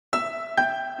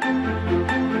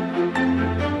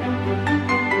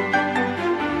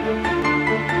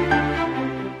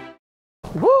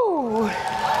Woo!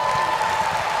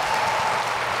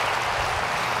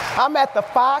 I'm at the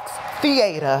Fox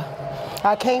Theater.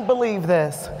 I can't believe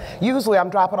this. Usually I'm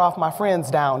dropping off my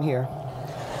friends down here,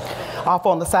 off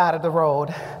on the side of the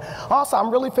road. Also,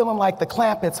 I'm really feeling like the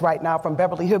Clampetts right now from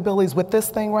Beverly Hillbillies with this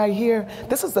thing right here.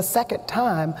 This is the second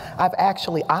time I've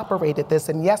actually operated this,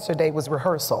 and yesterday was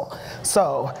rehearsal,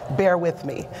 so bear with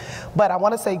me. But I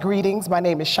want to say greetings. My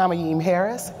name is Shamayim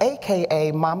Harris,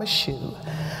 AKA Mama Shu.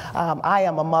 I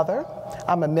am a mother,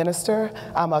 I'm a minister,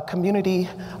 I'm a community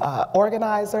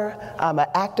organizer, I'm an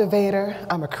activator,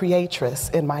 I'm a creatress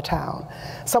in my town.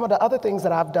 Some of the other things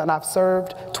that I've done, I've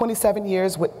served 27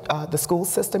 years with the school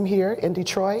system here in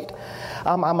Detroit.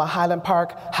 I'm a Highland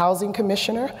Park housing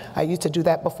commissioner. I used to do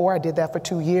that before, I did that for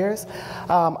 2 years.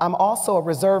 I'm also a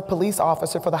reserve police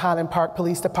officer for the Highland Park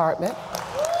Police Department.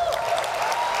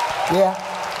 Yeah.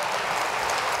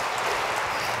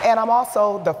 And I'm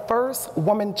also the first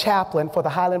woman chaplain for the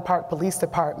Highland Park Police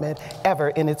Department ever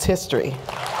in its history.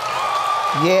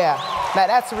 Yeah, now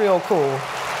that's real cool.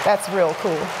 That's real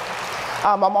cool.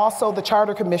 I'm also the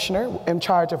charter commissioner in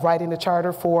charge of writing the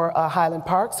charter for Highland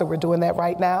Park, so we're doing that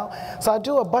right now. So I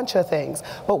do a bunch of things,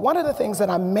 but one of the things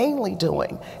that I'm mainly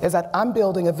doing is that I'm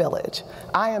building a village.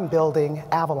 I am building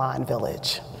Avalon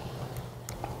Village.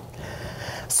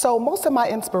 So most of my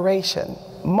inspiration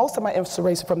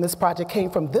from this project came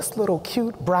from this little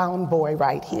cute brown boy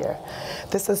right here.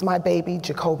 This is my baby,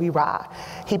 Jacoby Ra.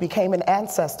 He became an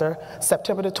ancestor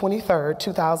September the 23rd,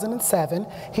 2007.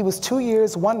 He was 2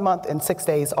 years, 1 month, and 6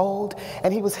 days old,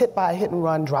 and he was hit by a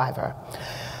hit-and-run driver.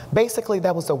 Basically,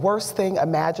 that was the worst thing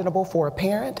imaginable for a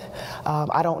parent.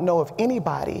 I don't know of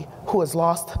anybody who has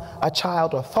lost a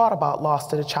child or thought about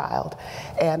lost a child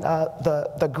and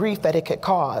the grief that it could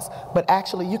cause. But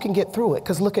actually, you can get through it,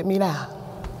 because look at me now.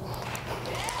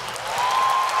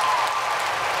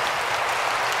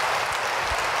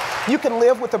 You can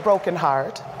live with a broken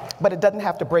heart, but it doesn't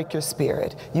have to break your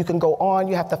spirit. You can go on,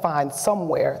 you have to find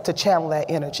somewhere to channel that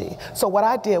energy. So what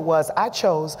I did was I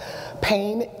chose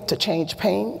pain to change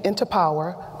pain into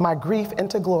power, my grief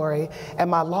into glory, and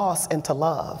my loss into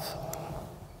love.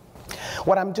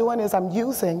 What I'm doing is I'm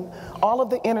using all of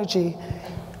the energy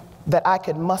that I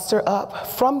could muster up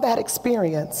from that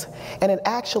experience, and it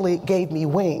actually gave me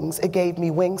wings. It gave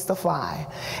me wings to fly.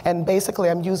 And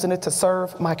basically I'm using it to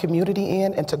serve my community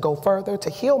in and to go further, to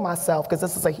heal myself, because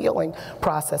this is a healing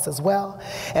process as well,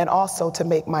 and also to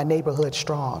make my neighborhood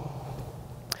strong.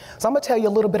 So I'm gonna tell you a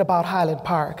little bit about Highland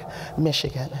Park,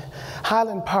 Michigan.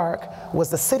 Highland Park was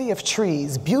the city of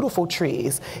trees, beautiful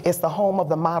trees. It's the home of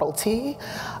the Model T.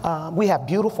 We have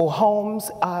beautiful homes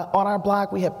on our block.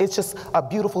 It's just a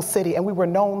beautiful city, and we were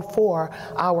known for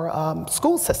our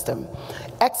school system.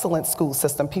 Excellent school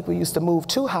system. People used to move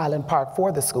to Highland Park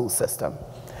for the school system.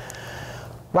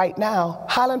 Right now,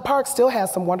 Highland Park still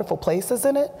has some wonderful places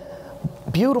in it,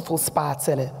 beautiful spots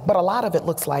in it, but a lot of it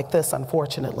looks like this,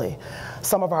 unfortunately.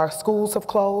 Some of our schools have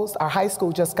closed. Our high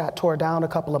school just got tore down a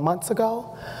couple of months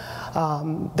ago.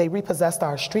 They repossessed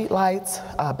our street lights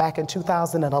back in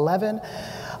 2011.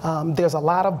 There's a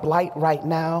lot of blight right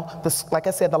now. Like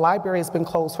I said, the library has been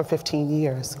closed for 15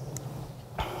 years.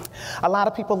 A lot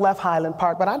of people left Highland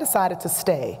Park, but I decided to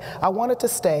stay. I wanted to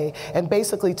stay and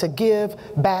basically to give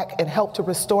back and help to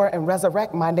restore and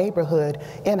resurrect my neighborhood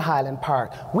in Highland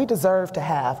Park. We deserve to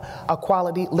have a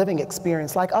quality living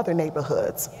experience like other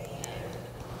neighborhoods.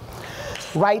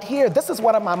 Right here, this is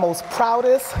one of my most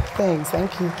proudest things,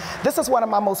 thank you. This is one of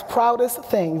my most proudest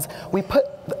things. We put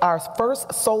our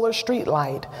first solar street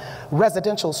light,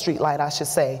 residential street light I should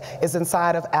say, is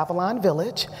inside of Avalon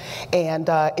Village, and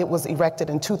it was erected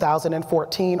in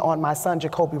 2014 on my son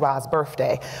Jacoby Ra's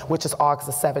birthday, which is August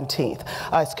the 17th.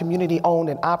 It's community owned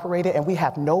and operated, and we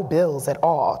have no bills at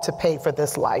all to pay for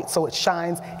this light, so it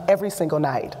shines every single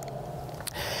night.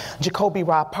 Jacoby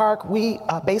Ra Park, we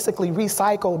basically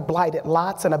recycled blighted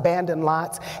lots and abandoned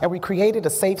lots, and we created a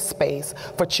safe space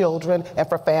for children and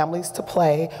for families to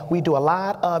play. We do a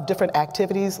lot of different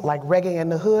activities like Reggae in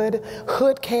the Hood,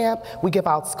 Hood Camp. We give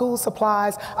out school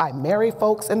supplies. I marry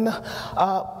folks in the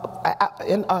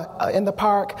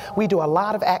park. We do a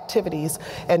lot of activities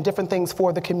and different things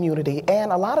for the community,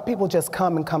 and a lot of people just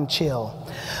come chill.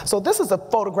 So this is a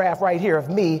photograph right here of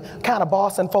me kind of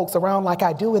bossing folks around like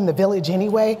I do in the village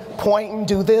anyway, pointing,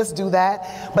 do this, do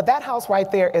that. But that house right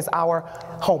there is our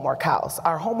homework house.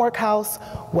 Our homework house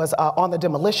was on the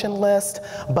demolition list,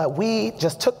 but we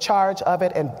just took charge of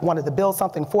it and wanted to build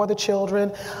something for the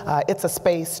children. It's a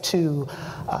space to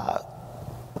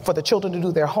for the children to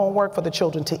do their homework, for the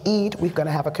children to eat. We're going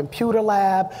to have a computer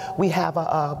lab. We have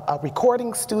a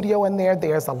recording studio in there.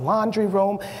 There's a laundry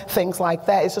room, things like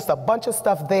that. It's just a bunch of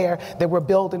stuff there that we're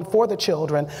building for the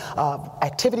children.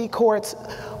 Activity courts,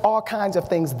 all kinds of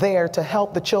things there to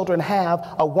help the children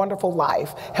have a wonderful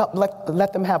life,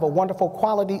 let them have a wonderful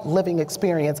quality living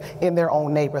experience in their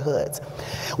own neighborhoods.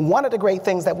 One of the great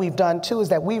things that we've done too is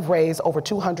that we've raised over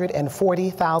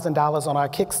 $240,000 on our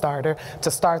Kickstarter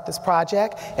to start this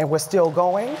project, and we're still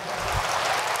going.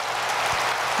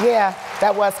 Yeah,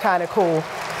 that was kind of cool.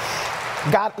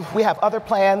 We have other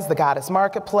plans, the Goddess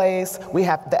Marketplace, we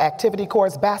have the activity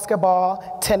courts,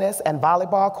 basketball, tennis, and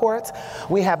volleyball courts.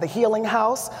 We have the Healing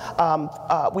House.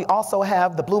 We also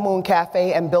have the Blue Moon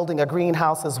Cafe and building a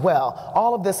greenhouse as well.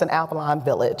 All of this in Avalon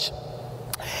Village.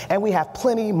 And we have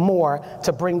plenty more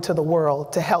to bring to the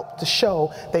world to help to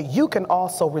show that you can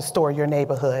also restore your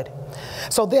neighborhood.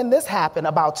 So then this happened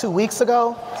about 2 weeks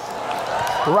ago.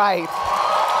 Right.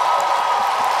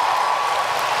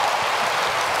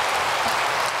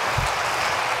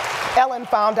 Ellen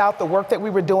found out the work that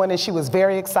we were doing and she was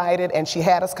very excited, and she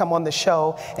had us come on the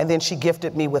show, and then she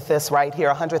gifted me with this right here,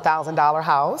 a $100,000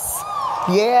 house.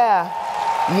 Yeah,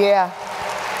 yeah.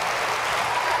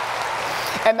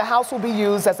 And the house will be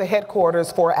used as a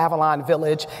headquarters for Avalon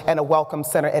Village and a welcome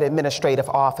center and administrative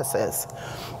offices.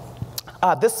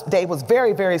 This day was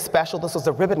very, very special. This was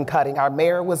a ribbon cutting. Our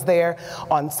mayor was there.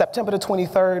 On September the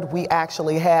 23rd, we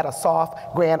actually had a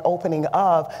soft grand opening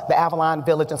of the Avalon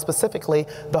Village, and specifically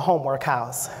the Homework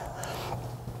House.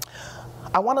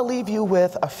 I want to leave you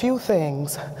with a few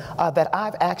things that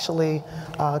I've actually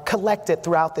collected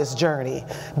throughout this journey.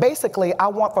 Basically, I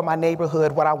want for my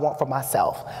neighborhood what I want for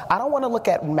myself. I don't want to look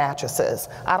at mattresses.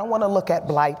 I don't want to look at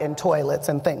blight and toilets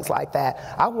and things like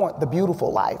that. I want the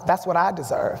beautiful life. That's what I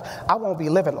deserve. I won't be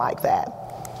living like that.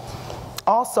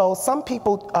 Also, some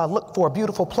people look for a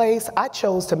beautiful place. I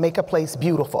chose to make a place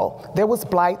beautiful. There was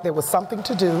blight. There was something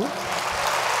to do.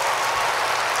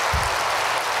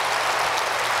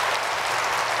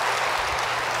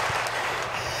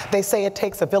 They say it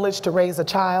takes a village to raise a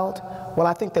child. Well,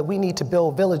 I think that we need to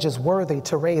build villages worthy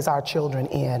to raise our children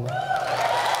in.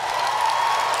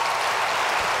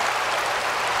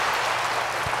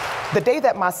 The day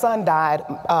that my son died,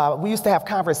 we used to have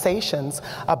conversations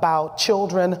about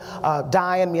children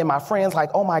dying, me and my friends, like,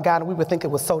 oh my God, and we would think it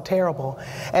was so terrible.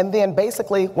 And then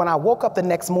basically, when I woke up the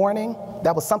next morning,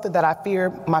 that was something that I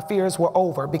feared. My fears were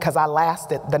over because I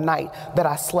lasted the night that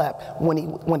I slept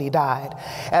when he died.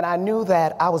 And I knew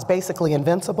that I was basically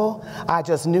invincible. I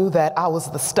just knew that I was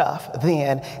the stuff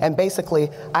then. And basically,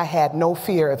 I had no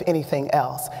fear of anything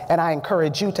else. And I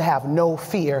encourage you to have no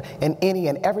fear in any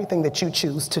and everything that you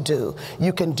choose to do.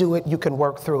 You can do it. You can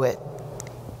work through it.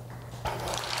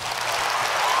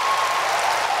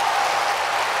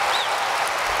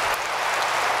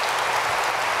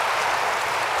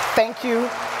 Thank you,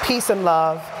 peace and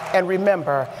love, and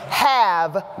remember,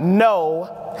 have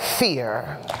no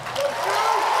fear.